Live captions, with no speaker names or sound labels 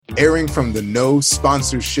Airing from the No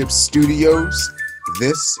Sponsorship Studios,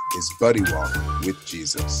 this is Buddy Walk with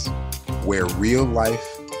Jesus, where real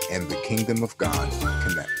life and the kingdom of God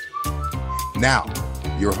connect. Now,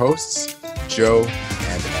 your hosts, Joe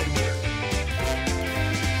and Edgar.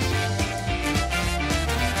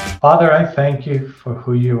 Father, I thank you for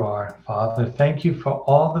who you are, Father. Thank you for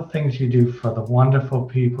all the things you do for the wonderful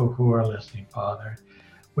people who are listening, Father.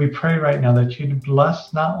 We pray right now that you'd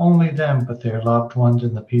bless not only them, but their loved ones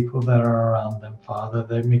and the people that are around them, Father,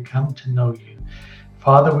 that may come to know you.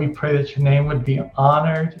 Father, we pray that your name would be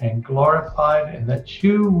honored and glorified and that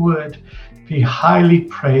you would be highly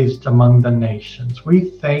praised among the nations. We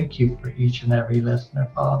thank you for each and every listener,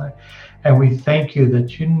 Father, and we thank you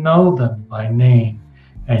that you know them by name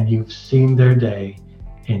and you've seen their day.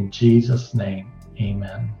 In Jesus' name,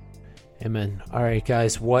 amen. Amen. All right,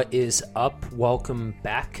 guys, what is up? Welcome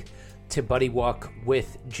back to Buddy Walk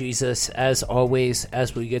with Jesus. As always,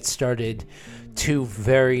 as we get started, two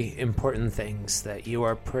very important things: that you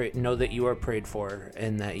are know that you are prayed for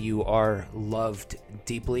and that you are loved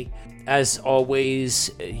deeply. As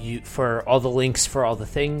always, for all the links for all the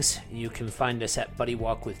things, you can find us at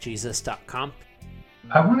buddywalkwithjesus.com.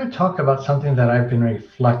 I want to talk about something that I've been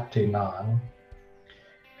reflecting on.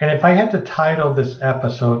 And if I had to title this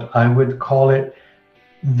episode, I would call it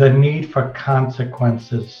The Need for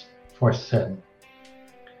Consequences for Sin.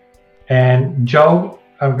 And Joe,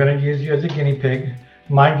 I'm going to use you as a guinea pig.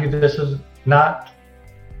 Mind you, this is not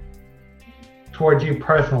towards you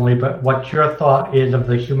personally, but what your thought is of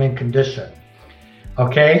the human condition.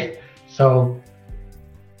 Okay? So,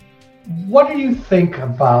 what do you think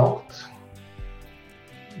about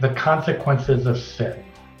the consequences of sin?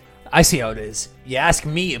 I see how it is. You ask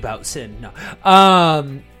me about sin. No.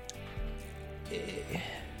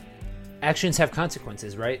 Actions have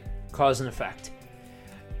consequences, right? Cause and effect.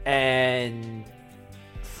 And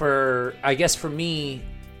I guess for me,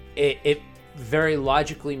 it very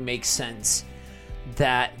logically makes sense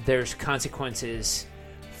that there's consequences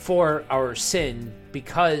for our sin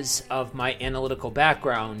because of my analytical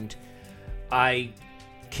background. I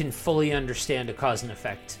can fully understand a cause and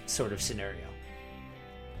effect sort of scenario.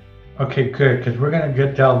 Okay, good, because we're going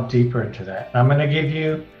to delve deeper into that. I'm going to give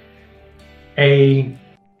you a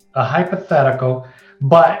hypothetical,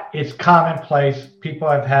 but it's commonplace. People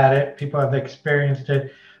have had it. People have experienced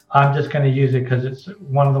it. I'm just going to use it because it's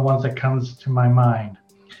one of the ones that comes to my mind.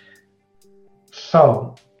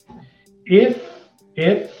 So, if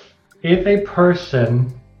a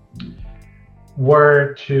person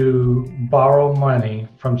were to borrow money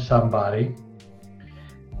from somebody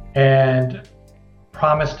and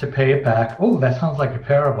promise to pay it back. Oh, that sounds like a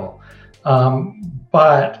parable.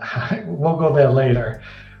 But we'll go there later.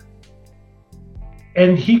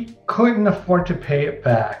 And he couldn't afford to pay it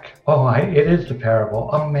back. Oh, it is the parable.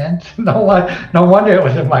 Oh, man, no wonder it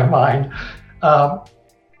was in my mind.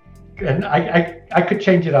 And I could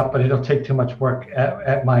change it up, but it'll take too much work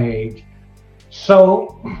at my age.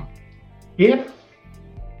 So if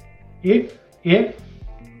the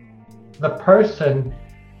person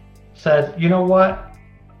says, you know what,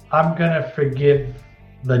 I'm going to forgive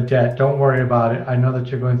the debt. Don't worry about it. I know that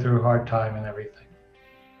you're going through a hard time and everything.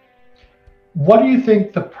 What do you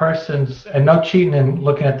think the person's, and no cheating and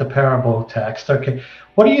looking at the parable text, okay,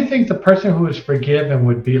 what do you think the person who is forgiven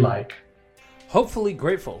would be like? Hopefully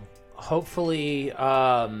grateful. Hopefully,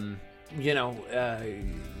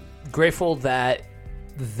 grateful that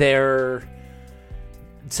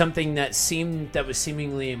something that was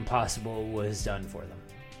seemingly impossible was done for them.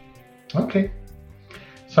 Okay.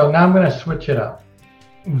 So now I'm going to switch it up.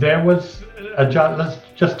 There was a job, let's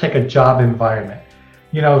just take a job environment.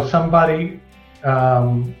 You know, somebody,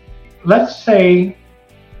 let's say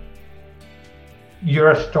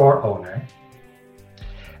you're a store owner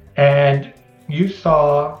and you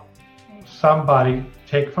saw somebody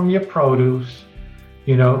take from your produce,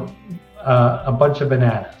 a bunch of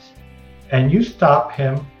bananas, and you stop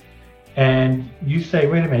him and you say,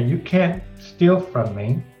 wait a minute, you can't steal from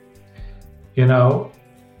me,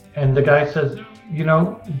 and the guy says,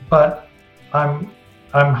 but I'm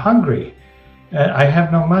hungry and I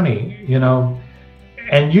have no money,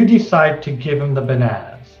 and you decide to give him the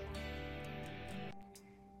bananas.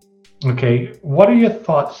 Okay, what are your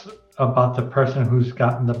thoughts about the person who's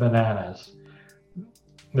gotten the bananas,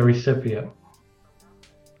 the recipient?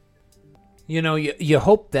 You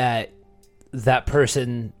hope that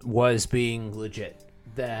person was being legit,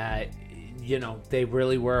 that they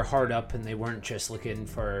really were hard up and they weren't just looking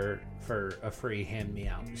for a free hand me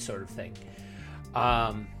out sort of thing.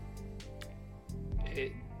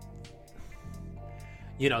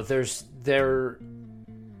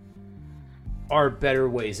 are better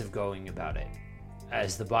ways of going about it,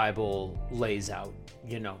 as the Bible lays out.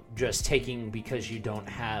 Just taking because you don't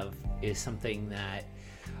have is something that,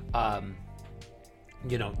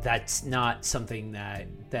 that's not something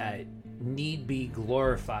that need be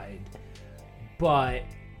glorified. But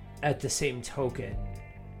at the same token,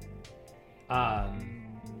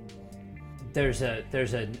 there's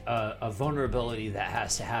a vulnerability that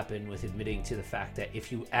has to happen with admitting to the fact that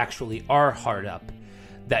if you actually are hard up,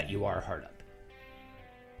 that you are hard up.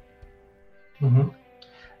 Mm-hmm.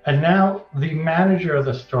 And now the manager of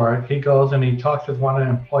the store, he goes and he talks with one of the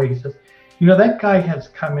employees. He says, that guy has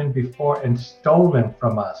come in before and stolen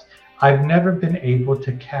from us. I've never been able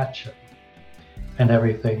to catch him and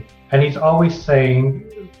everything. And he's always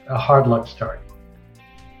saying a hard luck story.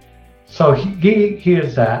 So he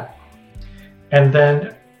hears that. And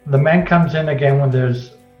then the man comes in again when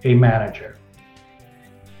there's a manager.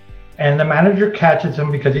 And the manager catches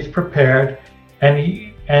him because he's prepared. And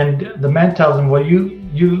the man tells him, well,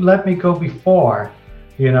 you let me go before,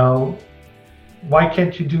 why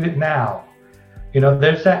can't you do it now?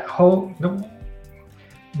 There's that whole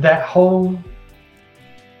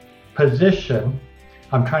position.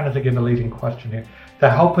 I'm trying to think of a leading question here.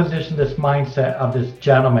 That whole position, this mindset of this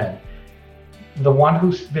gentleman, the one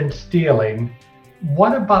who's been stealing,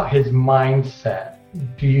 what about his mindset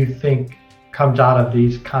do you think comes out of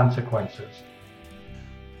these consequences?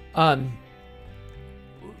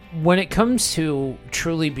 When it comes to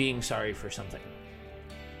truly being sorry for something,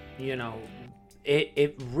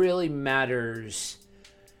 it really matters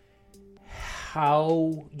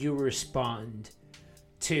how you respond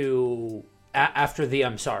to after the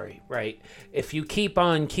I'm sorry, right? If you keep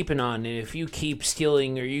on keeping on, and if you keep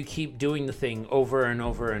stealing or you keep doing the thing over and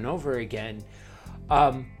over and over again,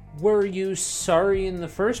 were you sorry in the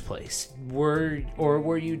first place? Were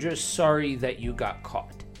you just sorry that you got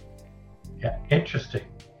caught? Yeah, interesting.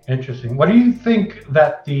 What do you think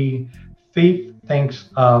that the thief thinks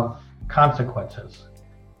of consequences?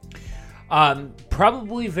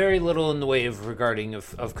 Probably very little in the way of regarding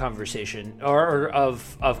of conversation or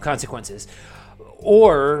of consequences,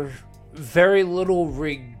 or very little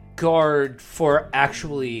regard for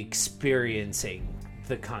actually experiencing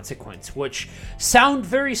the consequence, which sound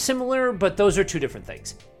very similar, but those are two different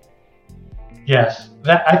things. Yes,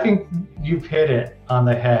 I think you've hit it on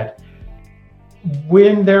the head.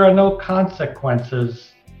 When there are no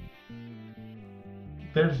consequences,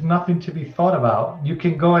 there's nothing to be thought about. You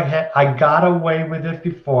can go ahead. I got away with it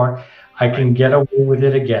before. I can get away with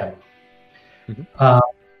it again. Mm-hmm.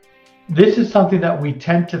 This is something that we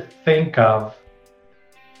tend to think of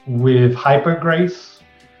with hyper grace.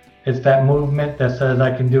 It's that movement that says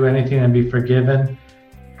I can do anything and be forgiven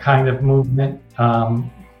kind of movement.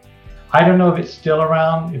 I don't know if it's still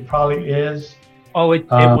around. It probably is. Oh, it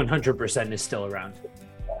 100% is still around.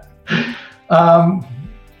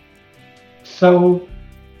 So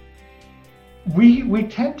we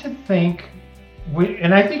tend to think,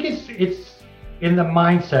 and I think it's in the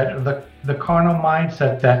mindset of the carnal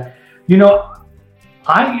mindset that,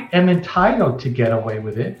 I am entitled to get away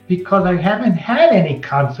with it because I haven't had any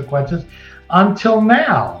consequences until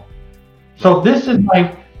now. So this is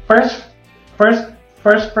my first,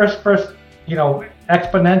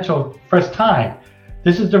 exponential first time.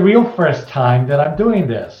 This is the real first time that I'm doing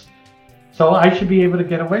this. So I should be able to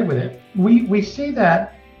get away with it. We see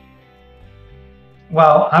that,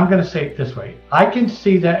 well, I'm going to say it this way. I can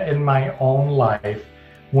see that in my own life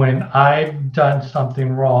when I've done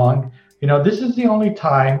something wrong. This is the only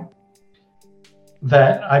time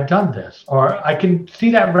that I've done this, or I can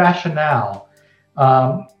see that rationale.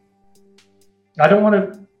 I don't want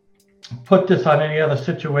to put this on any other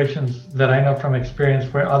situations that I know from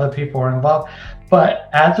experience where other people are involved, but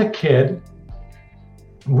as a kid,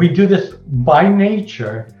 we do this by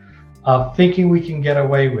nature of thinking we can get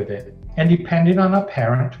away with it. And depending on a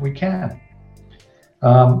parent, we can.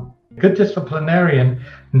 A good disciplinarian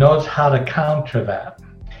knows how to counter that.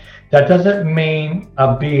 That doesn't mean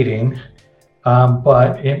a beating,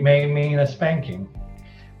 but it may mean a spanking.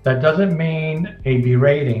 That doesn't mean a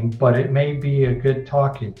berating, but it may be a good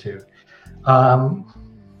talking to.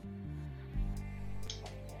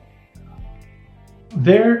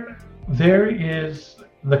 There is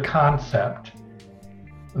the concept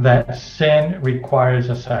that sin requires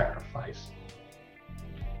a sacrifice.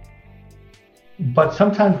 But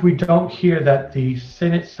sometimes we don't hear that the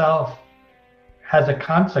sin itself has a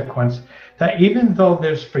consequence, that even though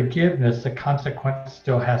there's forgiveness, the consequence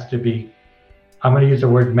still has to be, I'm going to use the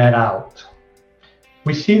word, met out.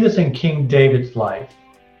 We see this in King David's life.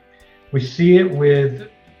 We see it with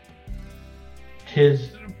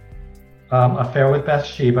his affair with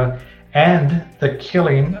Bathsheba, and the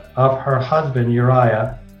killing of her husband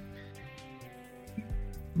Uriah,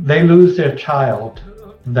 they lose their child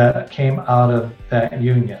that came out of that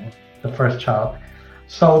union, the first child.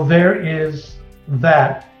 So there is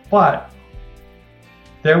that, but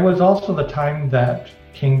there was also the time that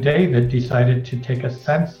King David decided to take a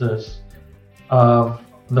census of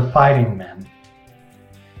the fighting men.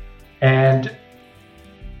 And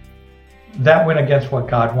that went against what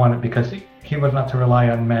God wanted, because he was not to rely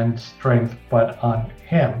on men's strength, but on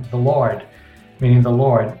him, the Lord, meaning the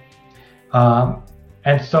Lord.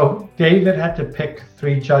 And so David had to pick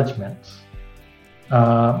 3 judgments.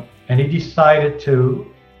 And he decided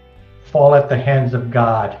to fall at the hands of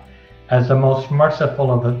God as the most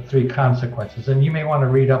merciful of the 3 consequences. And you may want to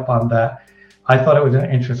read up on that. I thought it was an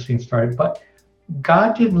interesting story, but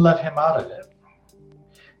God didn't let him out of it.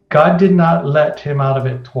 God did not let him out of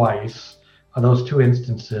it twice, those 2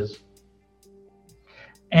 instances.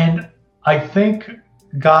 And I think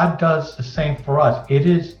God does the same for us. It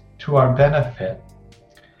is to our benefit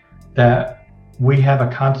that we have a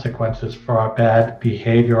consequences for our bad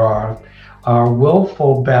behavior, our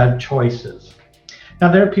willful bad choices.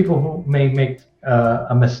 Now, there are people who may make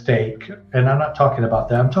a mistake, and I'm not talking about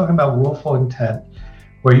that. I'm talking about willful intent,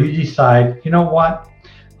 where you decide, you know what,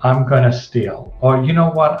 I'm going to steal, or you know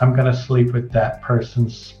what, I'm going to sleep with that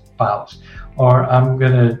person's spouse, or I'm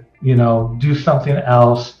going to, do something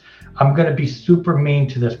else. I'm going to be super mean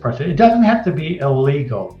to this person. It doesn't have to be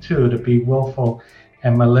illegal, too, to be willful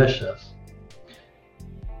and malicious.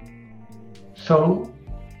 So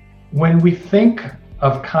when we think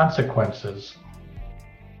of consequences,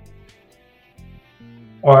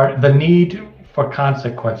 or the need for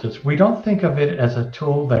consequences, we don't think of it as a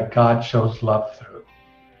tool that God shows love through,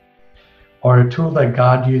 or a tool that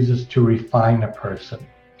God uses to refine a person.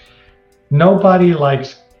 Nobody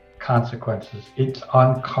likes consequences. It's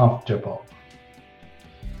uncomfortable.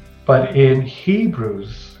 But in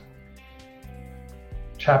Hebrews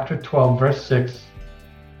chapter 12, verse 6,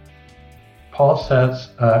 Paul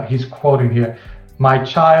says, he's quoting here, "My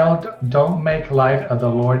child, don't make light of the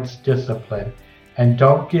Lord's discipline, and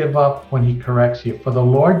don't give up when he corrects you. For the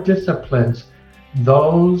Lord disciplines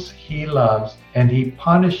those he loves, and he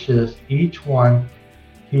punishes each one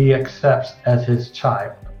he accepts as his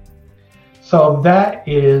child." So that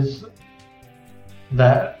is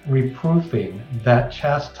that reproofing, that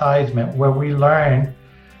chastisement, where we learn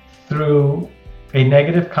through a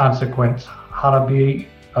negative consequence how to be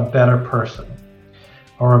a better person,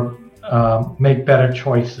 or make better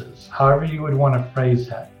choices, however you would want to phrase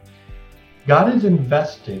that. God is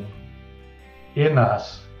investing in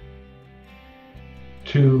us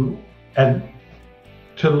to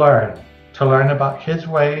learn about his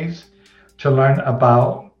ways, to learn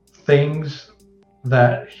about things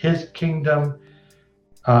that his kingdom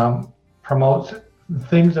promotes,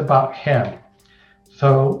 things about him.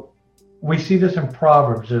 So we see this in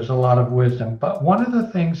Proverbs. There's a lot of wisdom, but one of the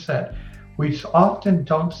things that we often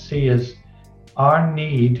don't see is our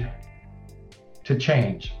need to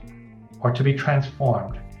change or to be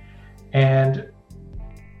transformed. And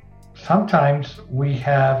sometimes we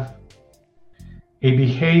have a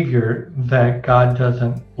behavior that God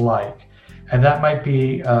doesn't like. And that might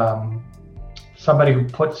be somebody who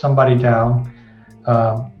puts somebody down,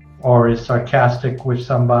 or is sarcastic with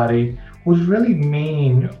somebody, who's really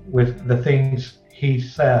mean with the things he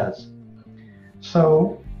says.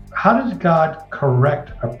 So how does God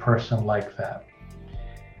correct a person like that?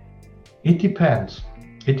 It depends.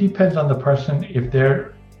 It depends on the person, if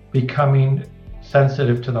they're becoming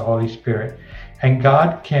sensitive to the Holy Spirit. And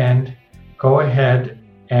God can go ahead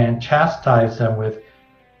and chastise them with,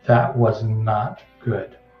 that was not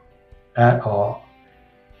good at all.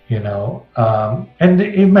 And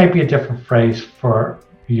it might be a different phrase for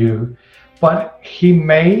you, but he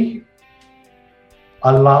may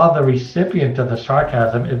allow the recipient of the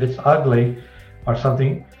sarcasm, if it's ugly or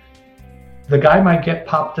something, the guy might get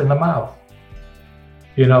popped in the mouth.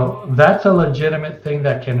 That's a legitimate thing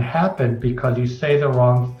that can happen because you say the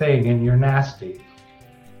wrong thing and you're nasty.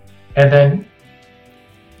 And then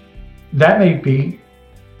that may be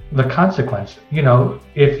the consequence.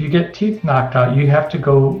 If you get teeth knocked out, you have to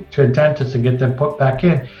go to a dentist and get them put back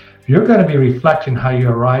in. You're going to be reflecting how you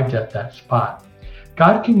arrived at that spot.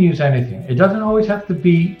 God can use anything. It doesn't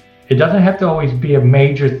have to always be a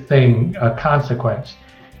major thing, a consequence.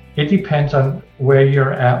 It depends on where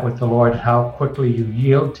you're at with the Lord, how quickly you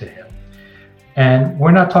yield to him. And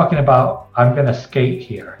we're not talking about, I'm going to skate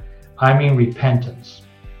here. I mean repentance.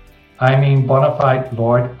 I mean bona fide,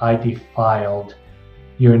 Lord, I defiled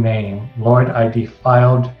your name. Lord, I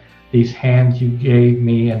defiled these hands you gave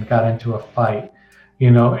me and got into a fight.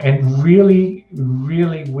 and really,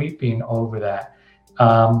 really weeping over that.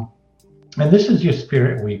 And this is your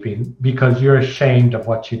spirit weeping because you're ashamed of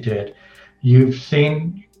what you did. You've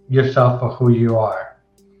seen yourself for who you are.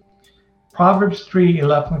 Proverbs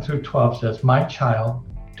 3:11-12 says, "My child,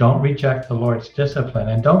 don't reject the Lord's discipline,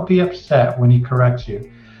 and don't be upset when he corrects you.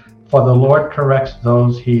 For the Lord corrects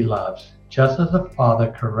those he loves, just as a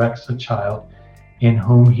father corrects a child in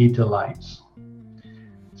whom he delights."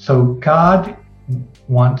 So God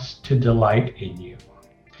wants to delight in you.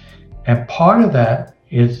 And part of that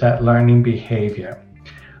is that learning behavior.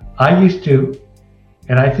 I used to,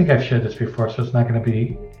 and I think I've shared this before, so it's not going to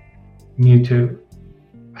be new to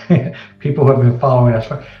people who have been following us.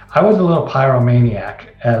 I was a little pyromaniac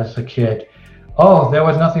as a kid. Oh, there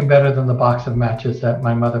was nothing better than the box of matches that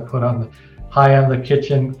my mother put high on the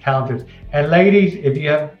kitchen counters. And ladies, if you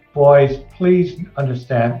have boys, please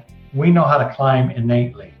understand, we know how to climb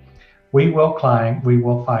innately. We will climb, we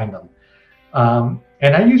will find them.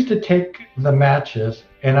 And I used to take the matches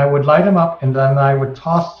and I would light them up and then I would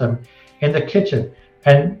toss them in the kitchen.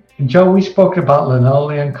 And Joe, we spoke about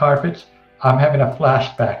linoleum carpets. I'm having a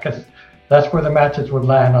flashback because that's where the matches would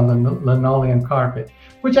land, on the linoleum carpet,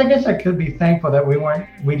 which I guess I could be thankful that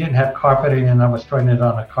we didn't have carpeting and I was throwing it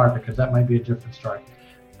on a carpet, because that might be a different story.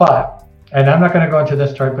 But, and I'm not going to go into this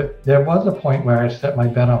story, but there was a point where I set my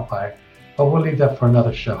bed on fire, but we'll leave that for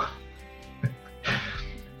another show.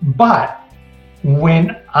 But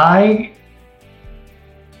when I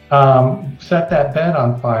set that bed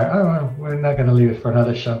on fire, we're not going to leave it for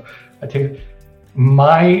another show. I think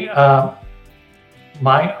my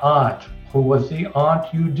aunt, who was the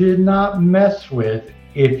aunt you did not mess with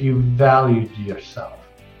if you valued yourself,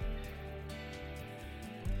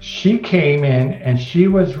 she came in and she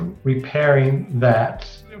was repairing that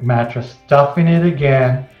mattress, stuffing it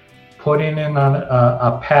again, putting in on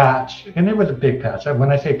a patch, and it was a big patch.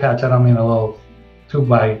 When I say patch, I don't mean a little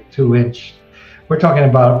 2x2 inch. We're talking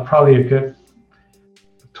about probably a good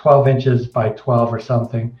 12 inches by 12 or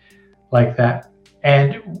something like that.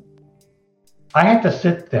 And I had to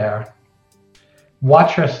sit there,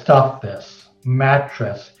 watch her stuff this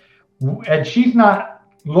mattress, and she's not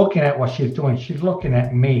looking at what she's doing. She's looking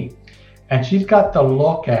at me, and she's got the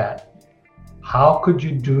look at, how could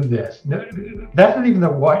you do this? That's not even the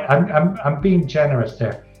word. I'm being generous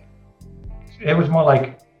there. It was more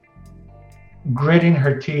like gritting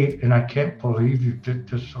her teeth, and I can't believe you did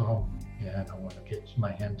this. Oh, yeah, I don't want to get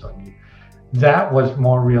my hands on you. That was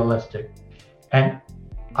more realistic. And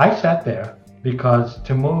I sat there because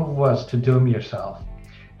to move was to doom yourself.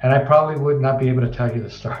 And I probably would not be able to tell you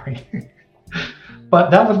the story.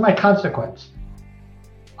 But that was my consequence.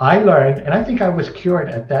 I learned, and I think I was cured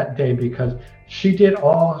at that day, because she did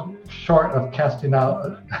all short of casting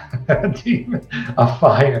out a demon of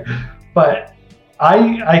fire. But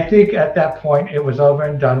I think at that point it was over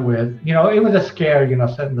and done with. It was a scare,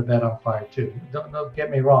 setting the bed on fire too. Don't get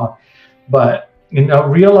me wrong. But,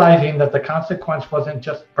 realizing that the consequence wasn't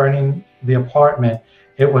just burning the apartment,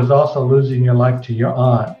 it was also losing your life to your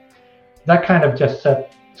aunt. That kind of just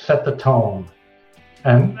set the tone.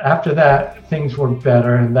 And after that, things were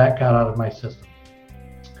better, and that got out of my system.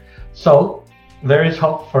 So there is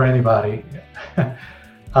hope for anybody.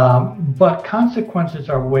 But consequences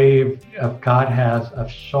are a way of God has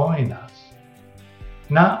of showing us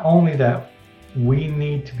not only that we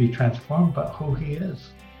need to be transformed, but who he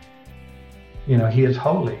is. He is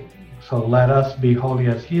holy. So let us be holy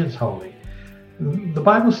as he is holy. The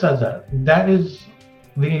Bible says that. That is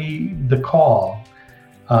the call.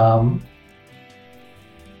 And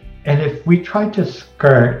if we try to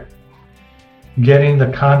skirt getting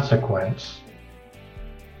the consequence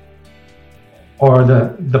or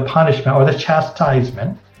the punishment or the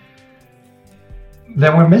chastisement,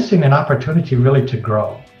 then we're missing an opportunity really to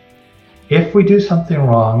grow. If we do something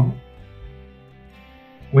wrong,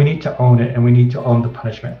 we need to own it, and we need to own the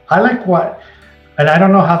punishment. And I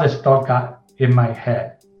don't know how this thought got in my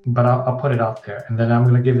head, but I'll put it out there, and then I'm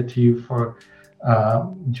going to give it to you for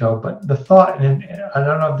Joe. But the thought, and I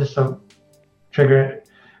don't know if this will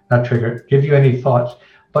give you any thoughts,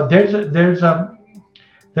 but there's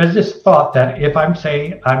this thought that if I'm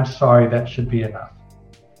saying I'm sorry, that should be enough.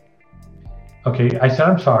 Okay, I said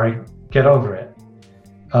I'm sorry, get over it.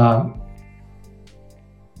 I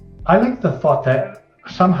like the thought that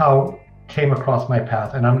somehow came across my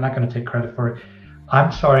path, and I'm not going to take credit for it.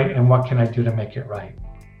 I'm sorry, and what can I do to make it right?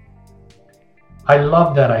 I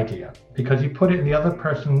love that idea, because you put it in the other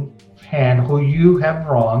person's hand who you have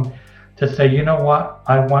wronged to say, you know what,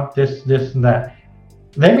 I want this, this, and that.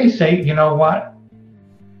 They may say, you know what,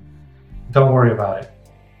 don't worry about it.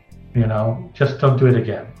 Just don't do it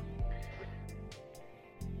again.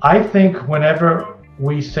 I think whenever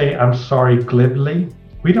we say I'm sorry glibly,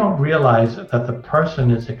 we don't realize that the person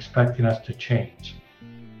is expecting us to change.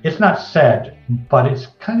 It's not said, but it's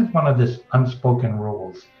kind of one of these unspoken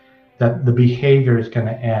rules that the behavior is going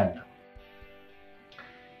to end.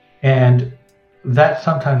 And that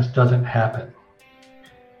sometimes doesn't happen.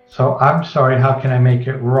 So I'm sorry, how can I make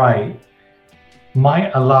it right?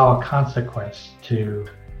 Might allow a consequence to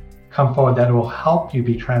come forward that will help you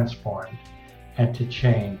be transformed and to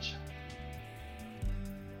change.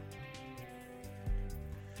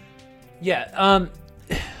 Yeah.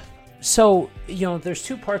 So, there's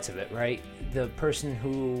two parts of it, right? The person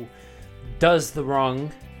who does the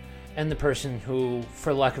wrong and the person who,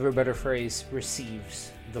 for lack of a better phrase,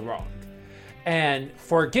 receives the wrong. And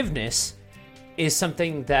forgiveness is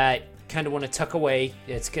something that kind of want to tuck away.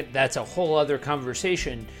 That's a whole other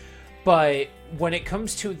conversation. But when it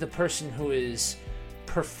comes to the person who is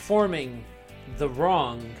performing the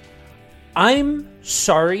wrong, I'm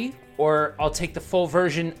sorry, or I'll take the full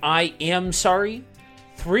version, I am sorry.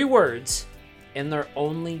 3 words, and they're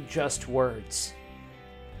only just words.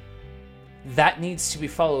 That needs to be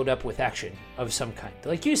followed up with action of some kind.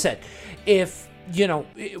 Like you said, if,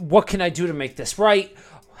 what can I do to make this right?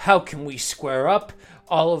 How can we square up?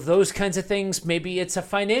 All of those kinds of things. Maybe it's a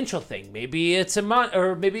financial thing. Maybe it's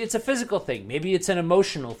maybe it's a physical thing. Maybe it's an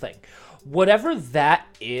emotional thing. Whatever that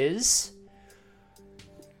is,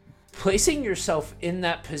 placing yourself in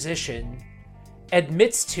that position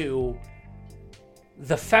admits to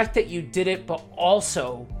the fact that you did it, but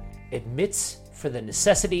also admits for the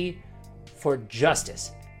necessity for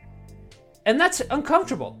justice. And that's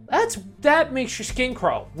uncomfortable. That makes your skin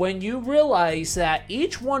crawl when you realize that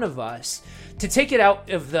each one of us, to take it out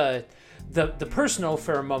of the personal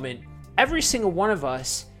for a moment, every single one of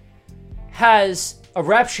us has a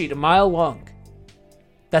rap sheet a mile long.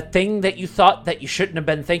 That thing that you thought that you shouldn't have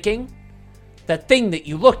been thinking, that thing that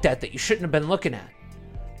you looked at that you shouldn't have been looking at,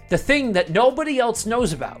 the thing that nobody else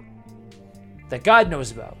knows about, that God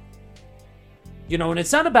knows about. And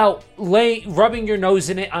it's not about rubbing your nose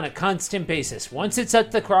in it on a constant basis. Once it's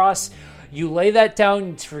at the cross, you lay that down,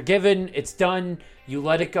 it's forgiven, it's done, you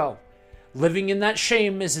let it go. Living in that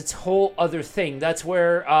shame is its whole other thing. That's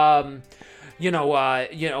where,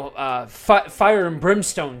 fire and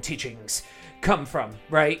brimstone teachings come from,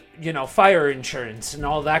 right? Fire insurance and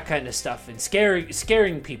all that kind of stuff, and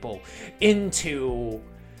scaring people into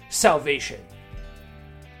salvation.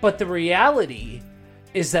 But the reality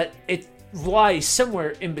is that it lies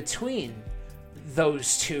somewhere in between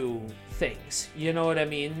those two things. You know what I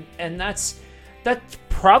mean? And that's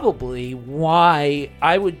probably why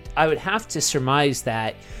I would have to surmise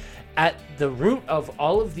that at the root of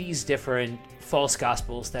all of these different false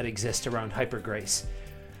gospels that exist around hypergrace,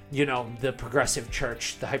 the progressive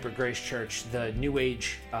church, the hypergrace church, the New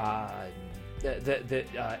Age, all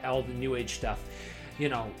the New Age stuff,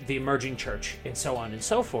 the emerging church, and so on and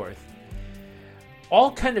so forth, all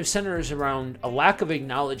kind of centers around a lack of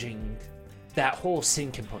acknowledging that whole sin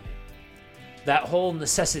component, that whole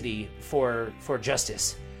necessity for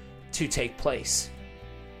justice to take place.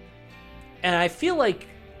 And I feel like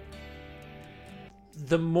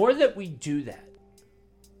the more that we do that,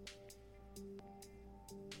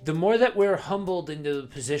 the more that we're humbled into the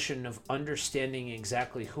position of understanding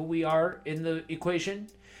exactly who we are in the equation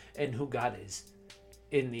and who God is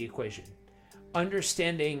in the equation.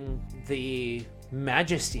 Understanding the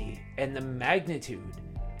majesty and the magnitude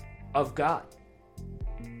of God,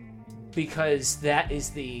 because that is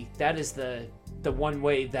the one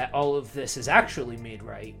way that all of this is actually made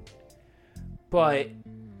right. But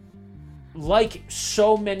like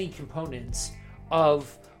so many components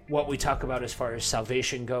of what we talk about as far as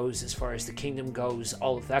salvation goes, as far as the kingdom goes,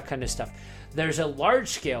 all of that kind of stuff, there's a large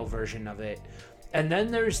scale version of it, and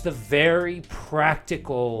then there's the very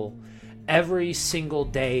practical, every single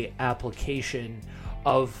day application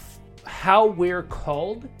of how we're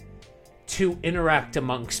called to interact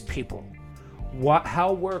amongst people,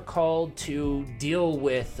 how we're called to deal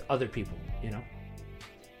with other people,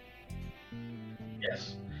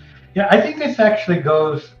 Yes. Yeah, I think this actually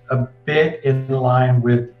goes a bit in line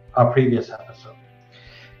with our previous episode.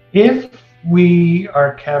 If we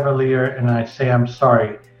are cavalier and I say I'm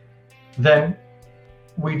sorry, then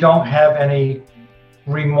we don't have any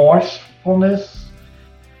remorsefulness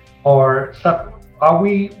or stuff. Are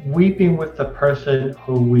we weeping with the person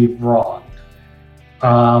who we've wronged?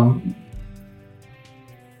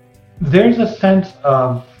 There's a sense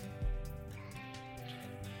of,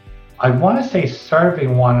 I want to say,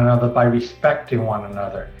 serving one another by respecting one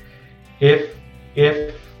another. If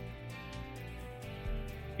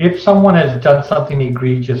someone has done something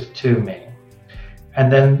egregious to me,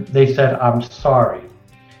 and then they said, I'm sorry.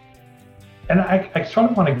 And I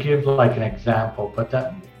sort of want to give like an example, but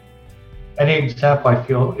that any example I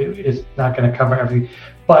feel is not going to cover everything.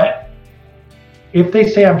 But if they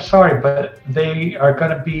say I'm sorry, but they are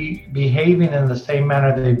going to be behaving in the same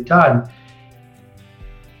manner they've done,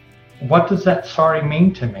 what does that sorry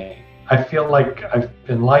mean to me? I feel like I've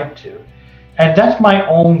been lied to. And that's my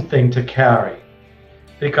own thing to carry,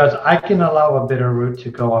 because I can allow a bitter root to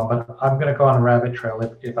go on, but I'm going to go on a rabbit trail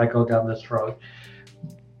if I go down this road.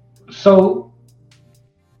 So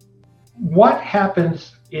what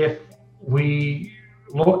happens if we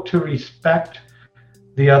look to respect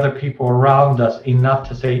the other people around us enough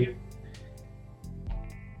to say,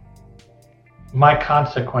 my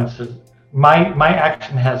consequences, my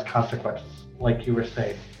action has consequences, like you were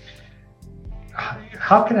saying.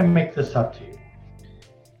 How can I make this up to you?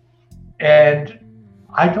 And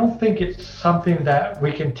I don't think it's something that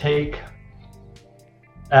we can take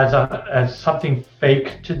as something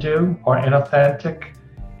fake to do or inauthentic.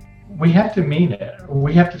 We have to mean it.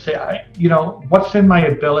 We have to say, what's in my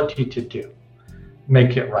ability to do?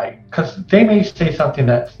 Make it right. Because they may say something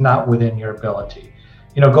that's not within your ability.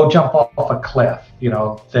 Go jump off a cliff.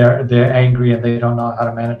 They're angry and they don't know how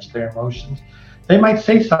to manage their emotions. They might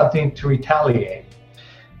say something to retaliate.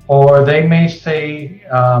 Or they may say,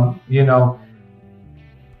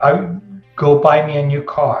 go buy me a new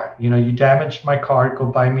car. You damaged my car, go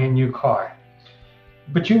buy me a new car.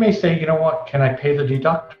 But you may say, can I pay the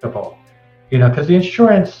deductible? Because the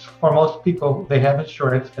insurance, for most people, they have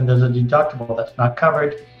insurance and there's a deductible that's not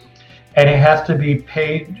covered. And it has to be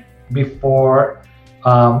paid before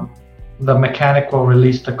the mechanic will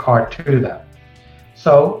release the car to them.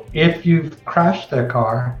 So if you've crashed their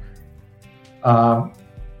car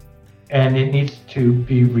and it needs to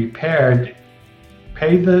be repaired,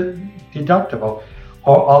 pay the deductible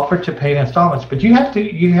or offer to pay in installments. But you have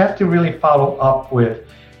to really follow up with,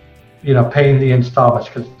 paying the installments,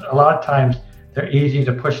 because a lot of times they're easy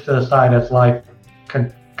to push to the side as life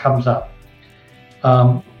comes up.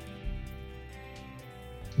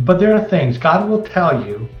 But there are things God will tell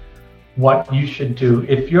you what you should do.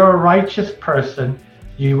 If you're a righteous person,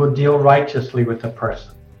 you will deal righteously with the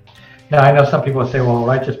person. Now, I know some people say, well, a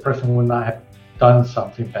righteous person would not have done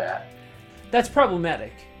something bad. That's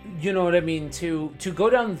problematic. You know what I mean? To go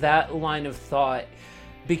down that line of thought,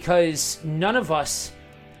 because none of us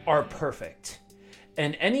are perfect.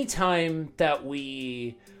 And anytime that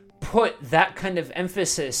we put that kind of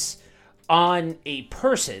emphasis on a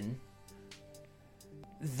person,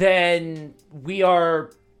 then we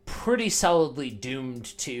are pretty solidly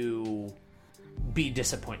doomed to be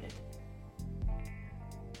disappointed.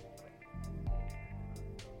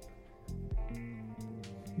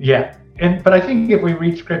 Yeah. But I think if we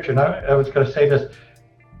read scripture, and I was going to say this,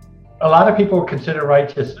 a lot of people consider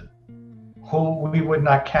righteous who we would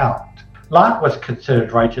not count. Lot was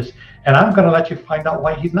considered righteous, and I'm going to let you find out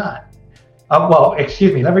why he's not.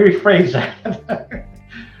 Excuse me, let me rephrase that.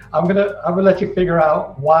 I'm gonna let you figure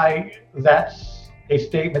out why that's a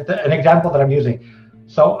statement, an example that I'm using.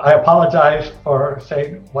 So I apologize for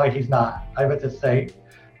saying why he's not. I meant to say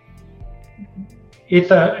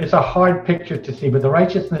it's a hard picture to see, but the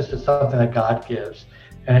righteousness is something that God gives,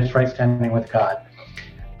 and it's right standing with God.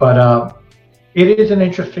 But it is an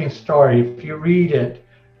interesting story. If you read it,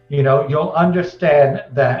 you'll understand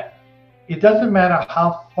that it doesn't matter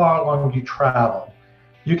how far along you travel,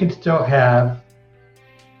 you can still have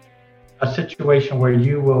a situation where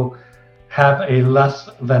you will have a less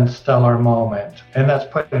than stellar moment, and that's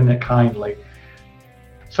putting it kindly.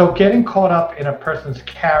 So getting caught up in a person's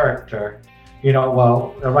character,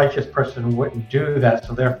 a righteous person wouldn't do that,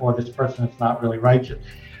 so therefore this person is not really righteous.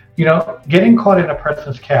 Getting caught in a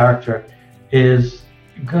person's character is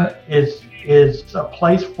a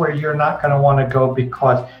place where you're not going to want to go,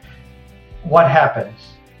 because what happens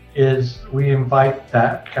is we invite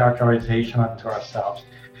that characterization onto ourselves.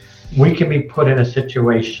 We can be put in a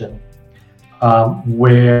situation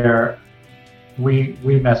where we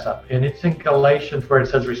mess up. And it's in Galatians where it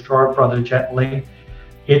says, restore a brother gently.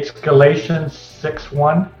 It's Galatians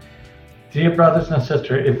 6:1. Dear brothers and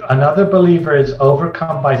sisters, if another believer is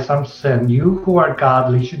overcome by some sin, you who are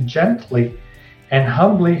godly should gently and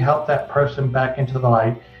humbly help that person back into the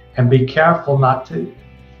light, and be careful not to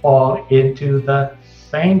fall into the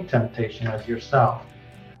same temptation yourself.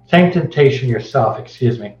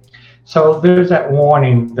 So there's that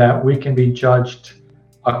warning that we can be judged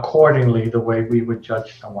accordingly the way we would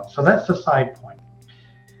judge someone. So that's the side point.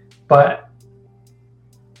 But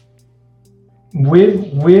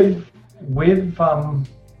with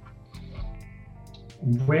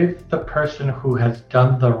the person who has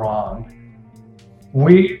done the wrong,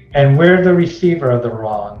 we're the receiver of the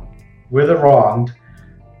wrong. We're the wronged.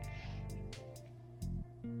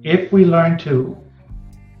 If we learn to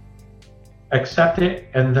accept it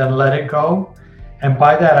and then let it go, and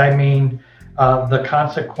by that I mean the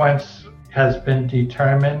consequence has been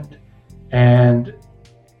determined, and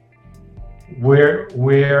we're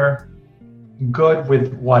good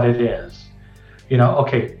with what it is.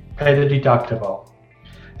 Okay, pay the deductible.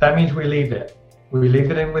 That means we leave it. We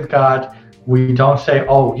leave it in with God. We don't say,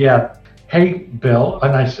 oh yeah, hey Bill,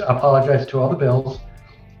 and I apologize to all the Bills.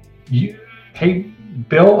 Hey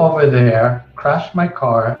Bill over there crashed my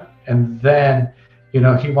car, and then he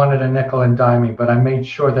wanted a nickel and dime me, but I made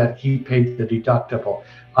sure that he paid the deductible.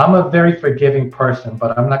 I'm a very forgiving person,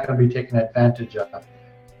 but I'm not going to be taken advantage of.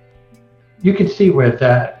 You can see where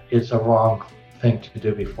that is a wrong thing to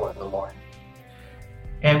do before the Lord.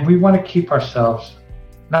 And we want to keep ourselves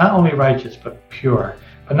not only righteous, but pure.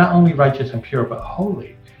 But not only righteous and pure, but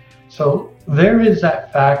holy. So there is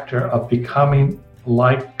that factor of becoming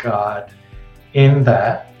like God in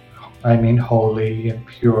that, I mean, holy and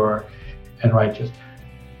pure and righteous,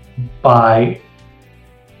 by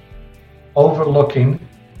overlooking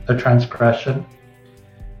the transgression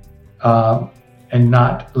and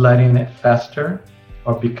not letting it fester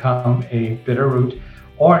or become a bitter root,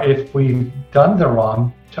 or if we've done the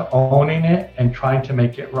wrong, to owning it and trying to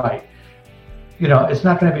make it right. It's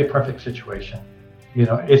not going to be a perfect situation.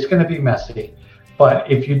 It's going to be messy. But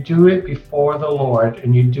if you do it before the Lord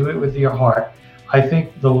and you do it with your heart, I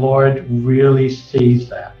think the Lord really sees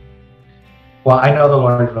that. Well, I know the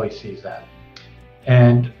Lord really sees that.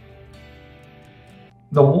 And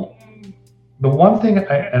the one thing,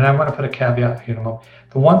 and I'm going to put a caveat here in a moment,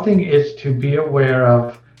 the one thing is to be aware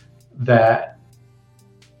of that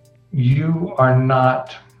you are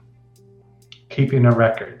not keeping a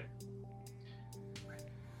record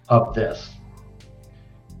of this.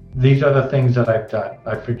 These are the things that I've done.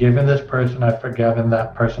 I've forgiven this person. I've forgiven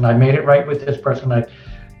that person. I made it right with this person.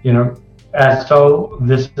 As so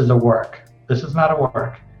this is a work. This is not a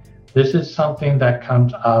work. This is something that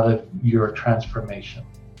comes out of your transformation.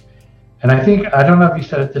 And I don't know if you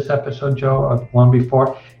said it this episode, Joe, or one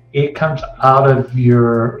before, it comes out of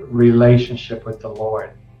your relationship with the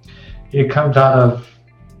Lord. It comes out of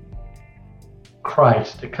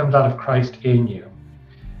Christ. It comes out of Christ in you.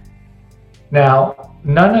 Now,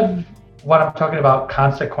 none of what I'm talking about,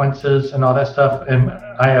 consequences and all that stuff, am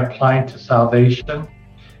I applying to salvation,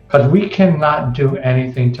 because we cannot do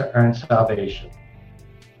anything to earn salvation.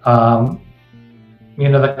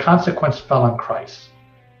 The consequence fell on Christ.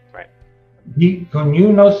 Right. He who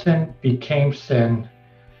knew no sin became sin.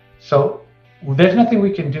 So there's nothing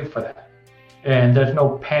we can do for that. And there's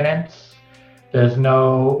no penance. There's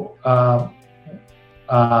no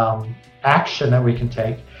action that we can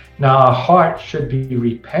take. Now, our heart should be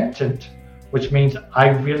repentant, which means I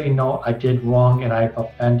really know I did wrong and I've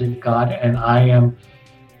offended God, and I am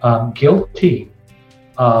guilty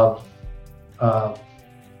of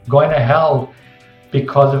going to hell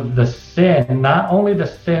because of the sin, not only the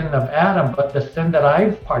sin of Adam, but the sin that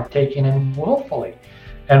I've partaken in willfully.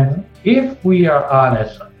 And if we are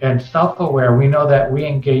honest and self-aware, we know that we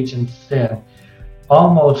engage in sin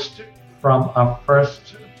almost from our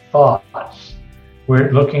first thoughts.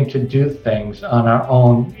 We're looking to do things on our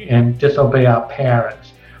own and disobey our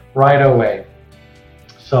parents right away.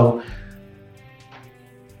 So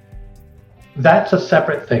that's a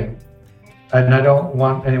separate thing. And I don't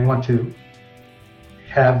want anyone to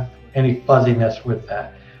have any fuzziness with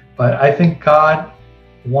that. But I think God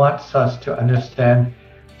wants us to understand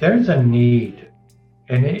there's a need,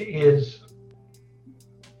 and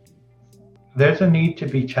there's a need to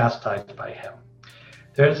be chastised by Him.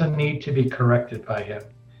 There's a need to be corrected by Him,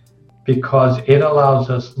 because it allows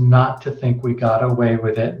us not to think we got away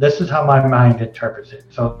with it. This is how my mind interprets it.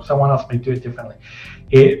 So someone else may do it differently.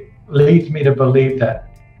 It leads me to believe that,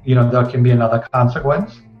 there can be another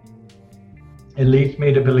consequence. It leads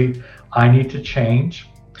me to believe I need to change.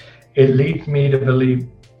 It leads me to believe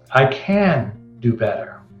I can do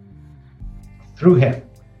better through Him.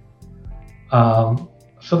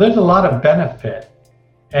 So there's a lot of benefit.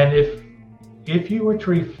 And if you were to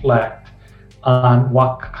reflect on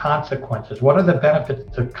what are the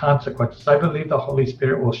benefits of consequences, I believe the Holy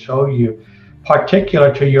Spirit will show you,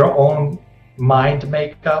 particular to your own mind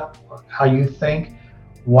makeup, how you think,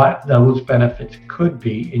 what those benefits could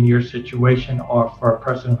be in your situation or for a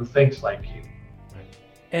person who thinks like you.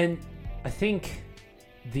 And I think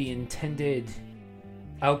the intended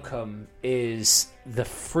outcome is the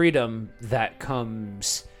freedom that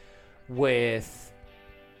comes with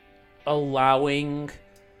allowing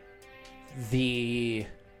the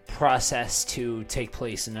process to take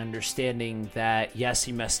place and understanding that, yes,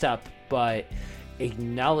 you messed up, but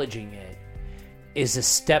acknowledging it is a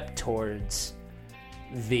step towards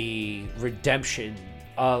the redemption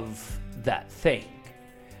of that thing.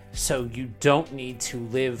 So you don't need to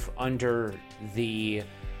live under the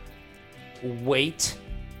weight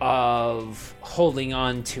of holding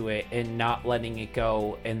on to it and not letting it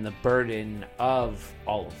go and the burden of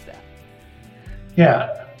all of that.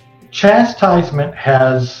 Yeah. Chastisement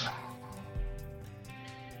has,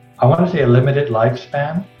 I want to say, a limited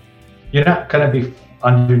lifespan. You're not going to be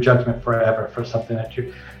under judgment forever for something that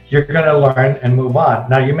you're going to learn and move on.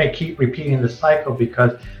 Now, you may keep repeating the cycle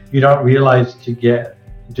because you don't realize to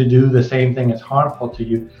do the same thing is harmful to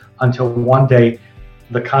you until one day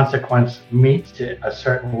the consequence meets it a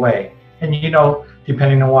certain way. And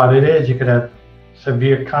depending on what it is, you could have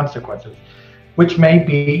severe consequences, which may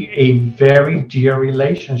be a very dear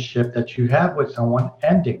relationship that you have with someone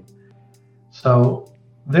ending. So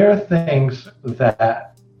there are things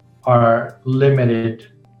that are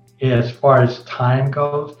limited as far as time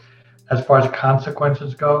goes, as far as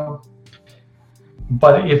consequences go.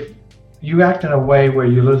 But if you act in a way where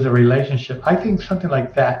you lose a relationship, I think something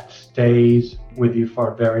like that stays with you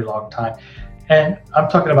for a very long time. And I'm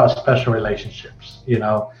talking about special relationships,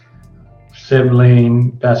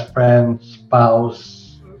 sibling, best friend,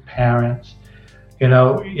 spouse, parents.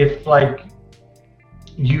 If like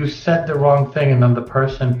you said the wrong thing and then the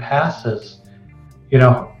person passes,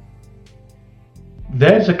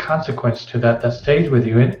 there's a consequence to that stays with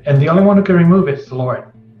you. And the only one who can remove it is the Lord,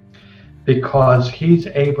 because he's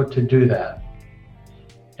able to do that.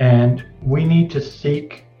 And we need to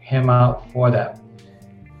seek him out for that.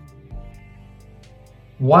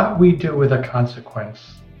 What we do with a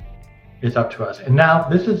consequence is up to us. And now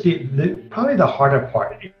this is probably the harder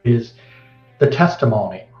part, is the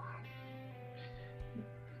testimony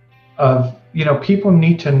of, people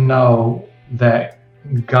need to know that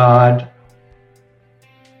God,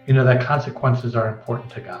 that consequences are important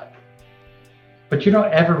to God. But you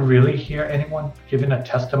don't ever really hear anyone giving a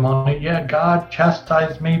testimony. Yeah, God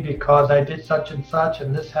chastised me because I did such and such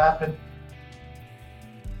and this happened.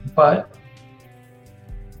 But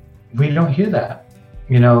we don't hear that.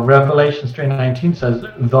 Revelations 3:19 says,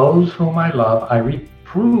 those whom I love, I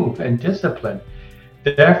reprove and discipline.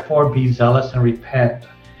 Therefore be zealous and repent.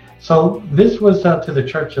 So this was to the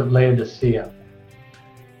church of Laodicea.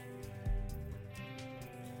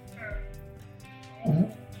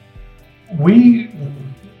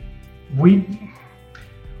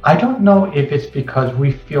 I don't know if it's because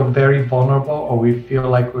we feel very vulnerable, or we feel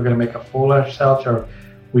like we're going to make a fool of ourselves, or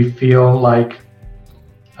we feel like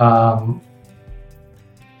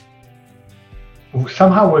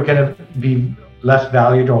somehow we're going to be less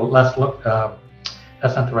valued or less looked.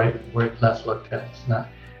 That's not the right word. Less looked at. It's not.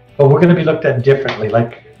 But we're going to be looked at differently.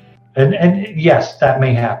 And yes, that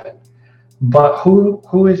may happen. But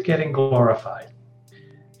who is getting glorified?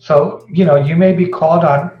 So, you may be called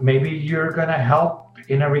on, maybe you're going to help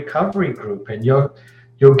in a recovery group, and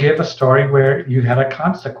you'll give a story where you had a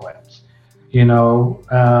consequence,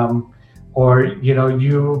 or,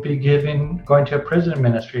 you'll be going to a prison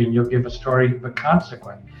ministry and you'll give a story of a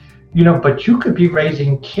consequence, but you could be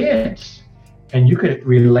raising kids and you could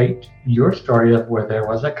relate your story of where there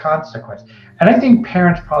was a consequence. And I think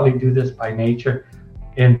parents probably do this by nature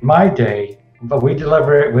in my day, but we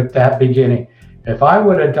deliver it with that beginning. If I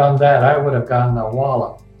would have done that, I would have gotten a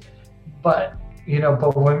wallop. But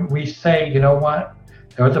when we say, what,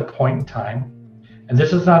 there was a point in time, and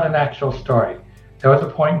this is not an actual story. There was a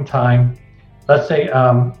point in time, let's say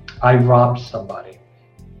I robbed somebody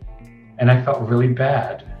and I felt really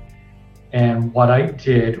bad. And what I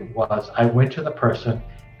did was I went to the person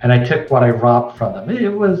and I took what I robbed from them.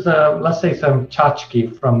 It was, let's say, some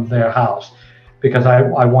tchotchke from their house because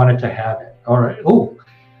I wanted to have it. Or,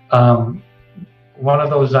 one of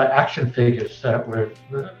those action figures that were,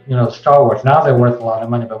 Star Wars. Now they're worth a lot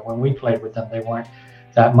of money, but when we played with them, they weren't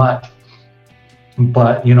that much.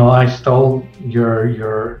 But I stole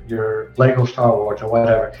your Lego Star Wars or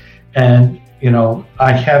whatever, and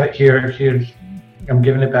I have it here. Here's, I'm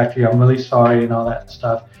giving it back to you. I'm really sorry, and all that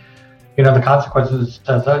stuff. The consequences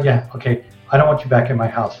says, oh yeah, okay, I don't want you back in my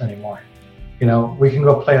house anymore. We can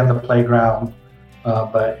go play on the playground,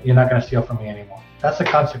 but you're not going to steal from me anymore. That's the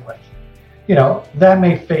consequence. That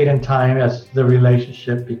may fade in time as the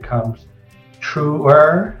relationship becomes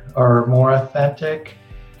truer or more authentic,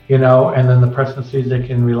 and then the person sees they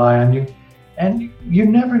can rely on you. And you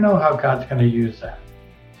never know how God's going to use that.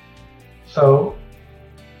 So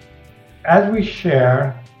as we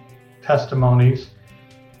share testimonies,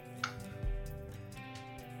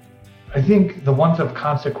 I think the ones of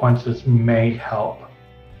consequences may help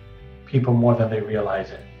people more than they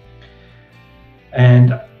realize it.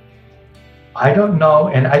 And I don't know,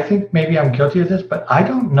 and I think maybe I'm guilty of this, but I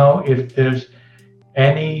don't know if there's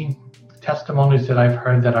any testimonies that I've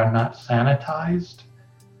heard that are not sanitized,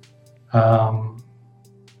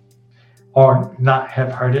 or not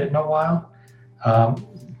have heard it in a while.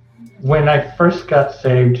 When I first got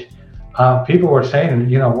saved, people were saying,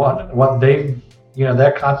 what they,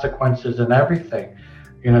 their consequences and everything.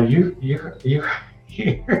 You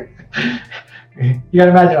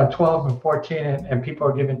gotta imagine I'm 12 and 14 and people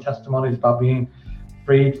are giving testimonies about being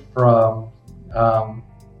freed from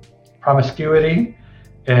promiscuity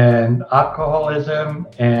and alcoholism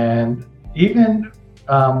and even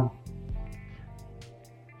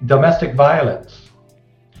domestic violence.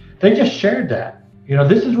 They just shared that.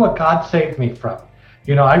 This is what God saved me from.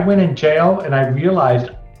 I went in jail and I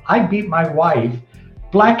realized I beat my wife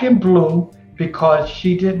black and blue because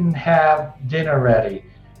she didn't have dinner ready.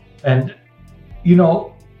 And,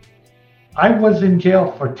 I was in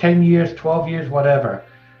jail for 10 years, 12 years, whatever,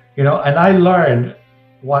 and I learned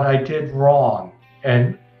what I did wrong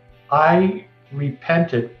and I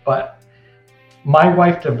repented, but my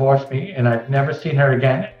wife divorced me and I've never seen her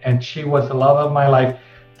again. And she was the love of my life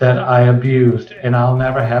that I abused, and I'll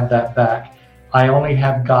never have that back. I only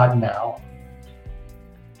have God now.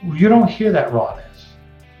 You don't hear that rawness.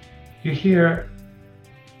 You hear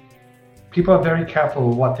people are very careful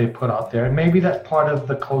with what they put out there. And maybe that's part of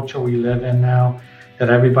the culture we live in now, that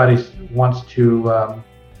everybody wants to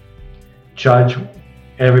judge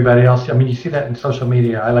everybody else. I mean, you see that in social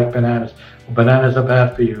media. I like bananas. Well, bananas are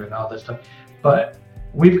bad for you and all this stuff. But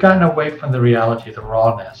we've gotten away from the reality, the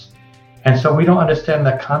rawness. And so we don't understand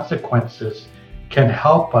that consequences can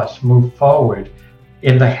help us move forward.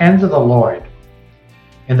 In the hands of the Lord,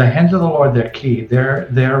 they're key. They're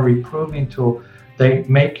a reproving tool. They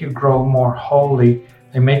make you grow more holy.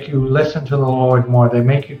 They make you listen to the Lord more. They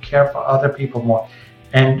make you care for other people more.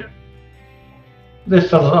 And this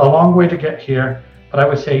is a long way to get here, but I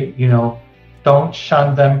would say, don't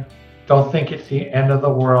shun them. Don't think it's the end of the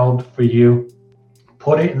world for you.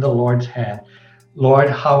 Put it in the Lord's hand. Lord,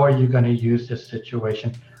 how are you going to use this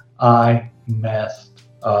situation? I messed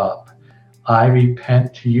up. I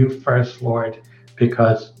repent to you first, Lord,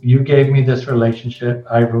 because you gave me this relationship.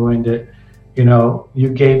 I ruined it. You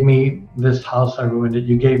gave me this house. I ruined it.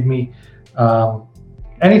 You gave me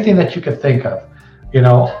anything that you could think of.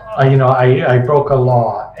 I broke a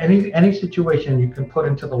law. Any situation you can put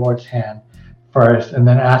into the Lord's hand first, and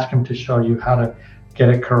then ask him to show you how to get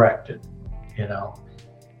it corrected.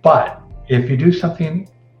 But if you do something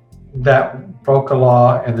that broke a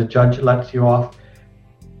law and the judge lets you off,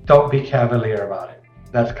 don't be cavalier about it.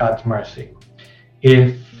 That's God's mercy.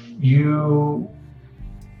 If you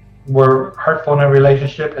were hurtful in a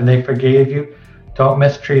relationship and they forgave you, don't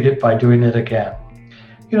mistreat it by doing it again.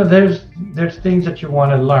 There's things that you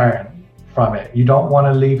want to learn from it. You don't want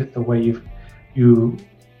to leave it the way you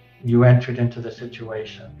entered into the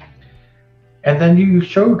situation. And then you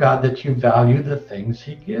show God that you value the things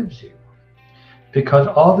he gives you. Because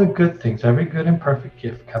all the good things, every good and perfect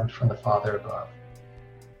gift comes from the Father above.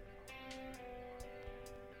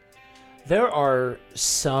 There are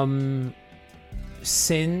some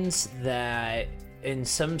sins that, in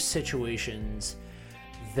some situations,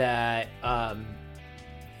 that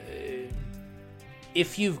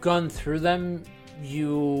if you've gone through them,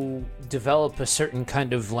 you develop a certain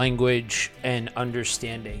kind of language and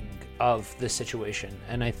understanding of the situation.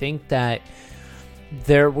 And I think that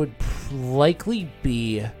there would likely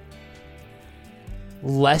be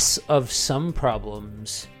less of some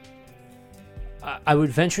problems. I would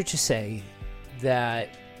venture to say that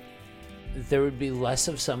there would be less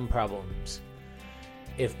of some problems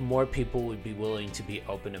if more people would be willing to be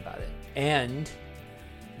open about it, and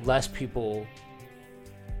less people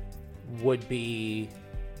would be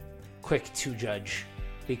quick to judge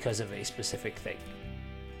because of a specific thing.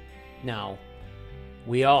 Now,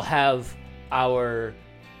 we all have our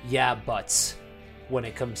yeah buts when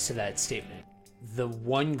it comes to that statement. The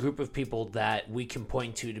one group of people that we can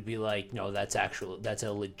point to be like, no, that's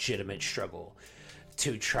a legitimate struggle,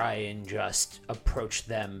 to try and just approach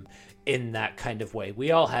them in that kind of way.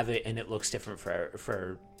 We all have it, and it looks different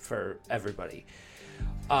for everybody.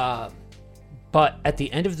 But at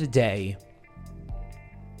the end of the day,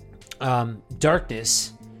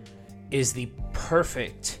 darkness is the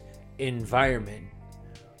perfect environment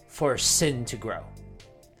for sin to grow,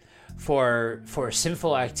 for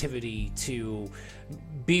sinful activity to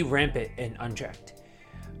be rampant and unchecked.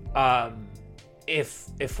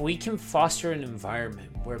 if we can foster an environment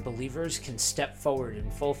where believers can step forward in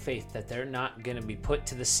full faith that they're not going to be put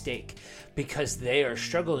to the stake because they are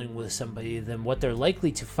struggling with somebody, then what they're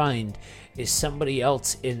likely to find is somebody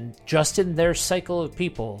else in their cycle of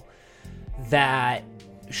people that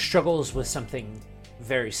struggles with something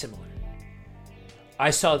very similar. I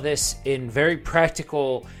saw this in very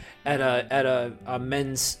practical at a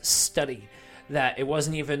men's study, that it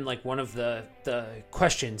wasn't even like one of the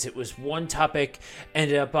questions. It was one topic,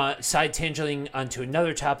 ended up side tangenting onto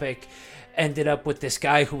another topic, ended up with this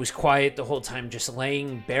guy who was quiet the whole time, just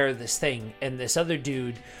laying bare this thing. And this other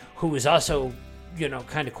dude who was also,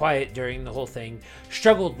 kind of quiet during the whole thing,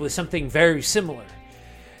 struggled with something very similar.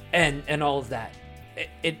 And all of that.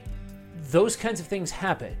 Those kinds of things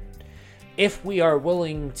happen if we are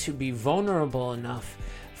willing to be vulnerable enough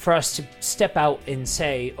for us to step out and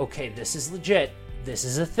say, okay, this is legit, this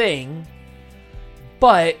is a thing,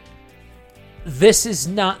 but this is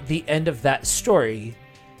not the end of that story.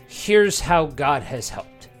 Here's how God has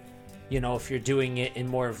helped. If you're doing it in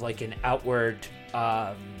more of like an outward,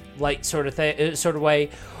 light sort of way,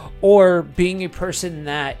 or being a person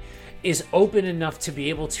that is open enough to be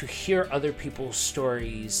able to hear other people's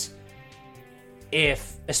stories,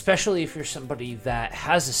 especially if you're somebody that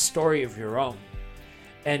has a story of your own.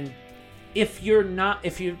 And if you're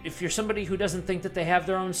somebody who doesn't think that they have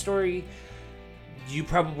their own story, you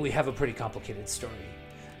probably have a pretty complicated story.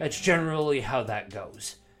 That's generally how that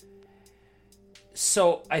goes.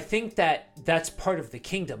 So I think that's part of the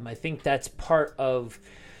kingdom. I think that's part of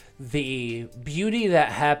the beauty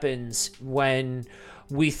that happens when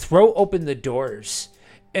we throw open the doors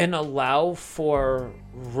and allow for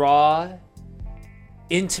raw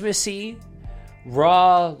intimacy,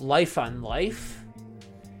 raw life on life.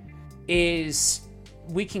 Is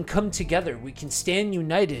we can come together, we can stand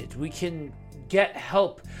united, we can get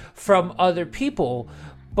help from other people,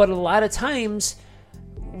 but a lot of times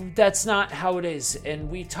that's not how it is. And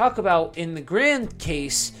we talk about in the grand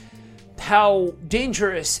case how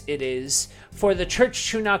dangerous it is for the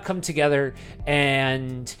church to not come together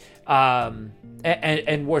and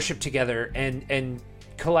worship together and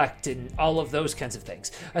collect and all of those kinds of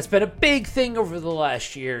things. That's been a big thing over the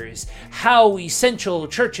last year, is how essential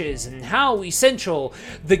church is and how essential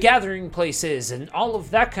the gathering place is and all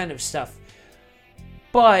of that kind of stuff.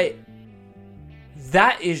 But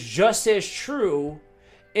that is just as true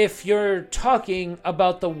if you're talking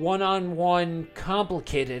about the one-on-one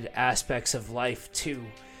complicated aspects of life too.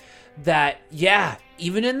 That, yeah,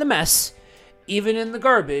 even in the mess, even in the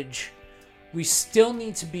garbage, we still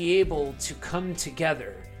need to be able to come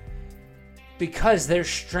together, because there's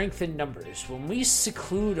strength in numbers. When we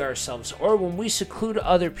seclude ourselves or when we seclude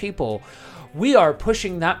other people, we are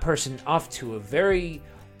pushing that person off to a very,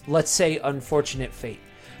 let's say, unfortunate fate.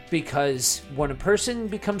 Because when a person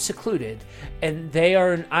becomes secluded and they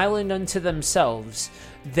are an island unto themselves,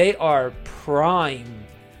 they are prime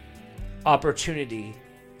opportunity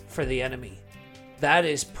for the enemy. That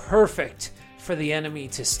is perfect for the enemy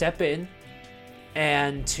to step in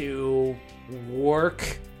and to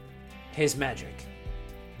work his magic,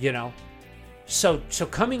 So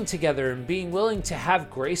coming together and being willing to have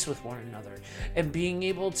grace with one another and being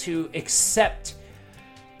able to accept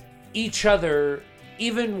each other,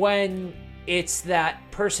 even when it's that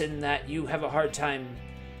person that you have a hard time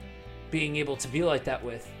being able to be like that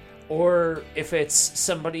with, or if it's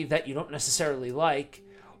somebody that you don't necessarily like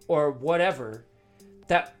or whatever,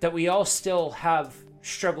 that we all still have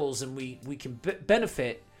struggles, and we can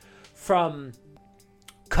benefit from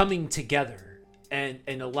coming together and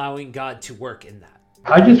allowing God to work in that.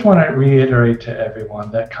 I just want to reiterate to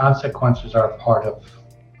everyone that consequences are part of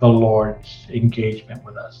the Lord's engagement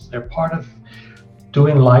with us. They're part of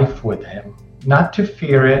doing life with Him, not to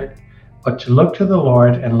fear it, but to look to the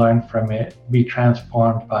Lord and learn from it, be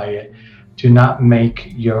transformed by it, to not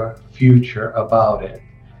make your future about it.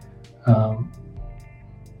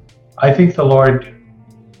 I think the Lord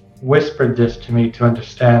whispered this to me to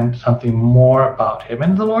understand something more about Him.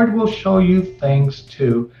 And the Lord will show you things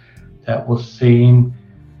too that will seem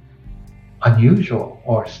unusual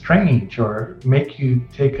or strange, or make you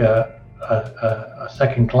take a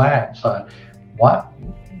second glance on what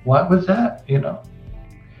was that,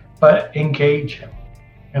 But engage Him.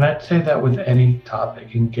 And I'd say that with any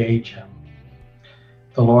topic, engage Him.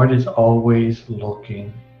 The Lord is always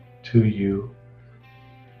looking to you,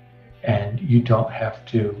 and you don't have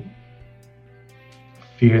to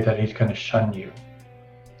fear that He's going to shun you.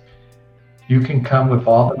 You can come with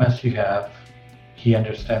all the mess you have. He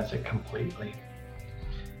understands it completely.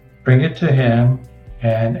 Bring it to Him,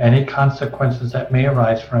 and any consequences that may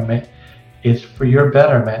arise from it, is for your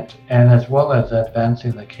betterment, and as well as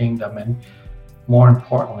advancing the kingdom, and more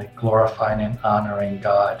importantly, glorifying and honoring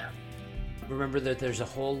God. Remember that there's a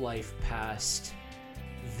whole life past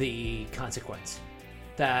the consequence,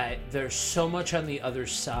 that there's so much on the other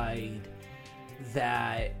side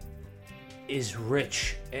that is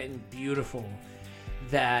rich and beautiful,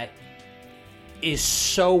 that is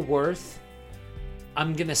so worth,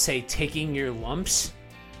 I'm gonna say, taking your lumps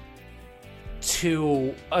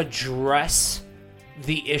to address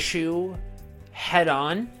the issue head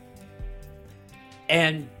on,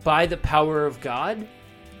 and by the power of God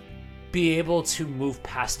be able to move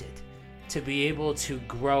past it, to be able to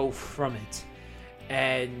grow from it.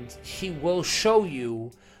 And he will show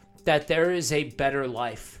you that there is a better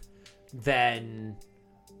life than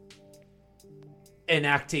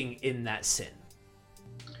enacting in that sin.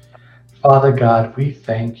 Father God, we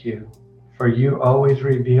thank you, for you always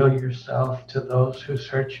reveal yourself to those who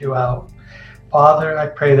search you out. Father, I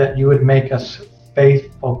pray that you would make us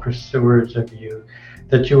faithful pursuers of you,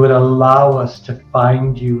 that you would allow us to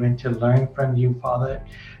find you and to learn from you, Father.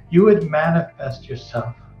 You would manifest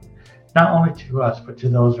yourself, not only to us, but to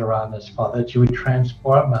those around us, Father, that you would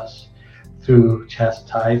transform us through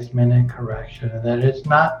chastisement and correction, and that it's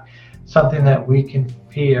not something that we can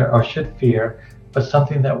fear or should fear, but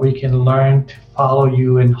something that we can learn to follow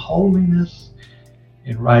you in holiness,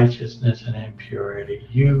 in righteousness, and in purity.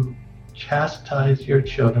 You chastise your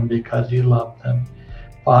children because you love them.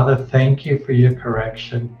 Father, thank you for your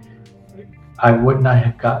correction. I would not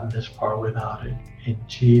have gotten this far without it. In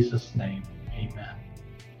Jesus' name, amen.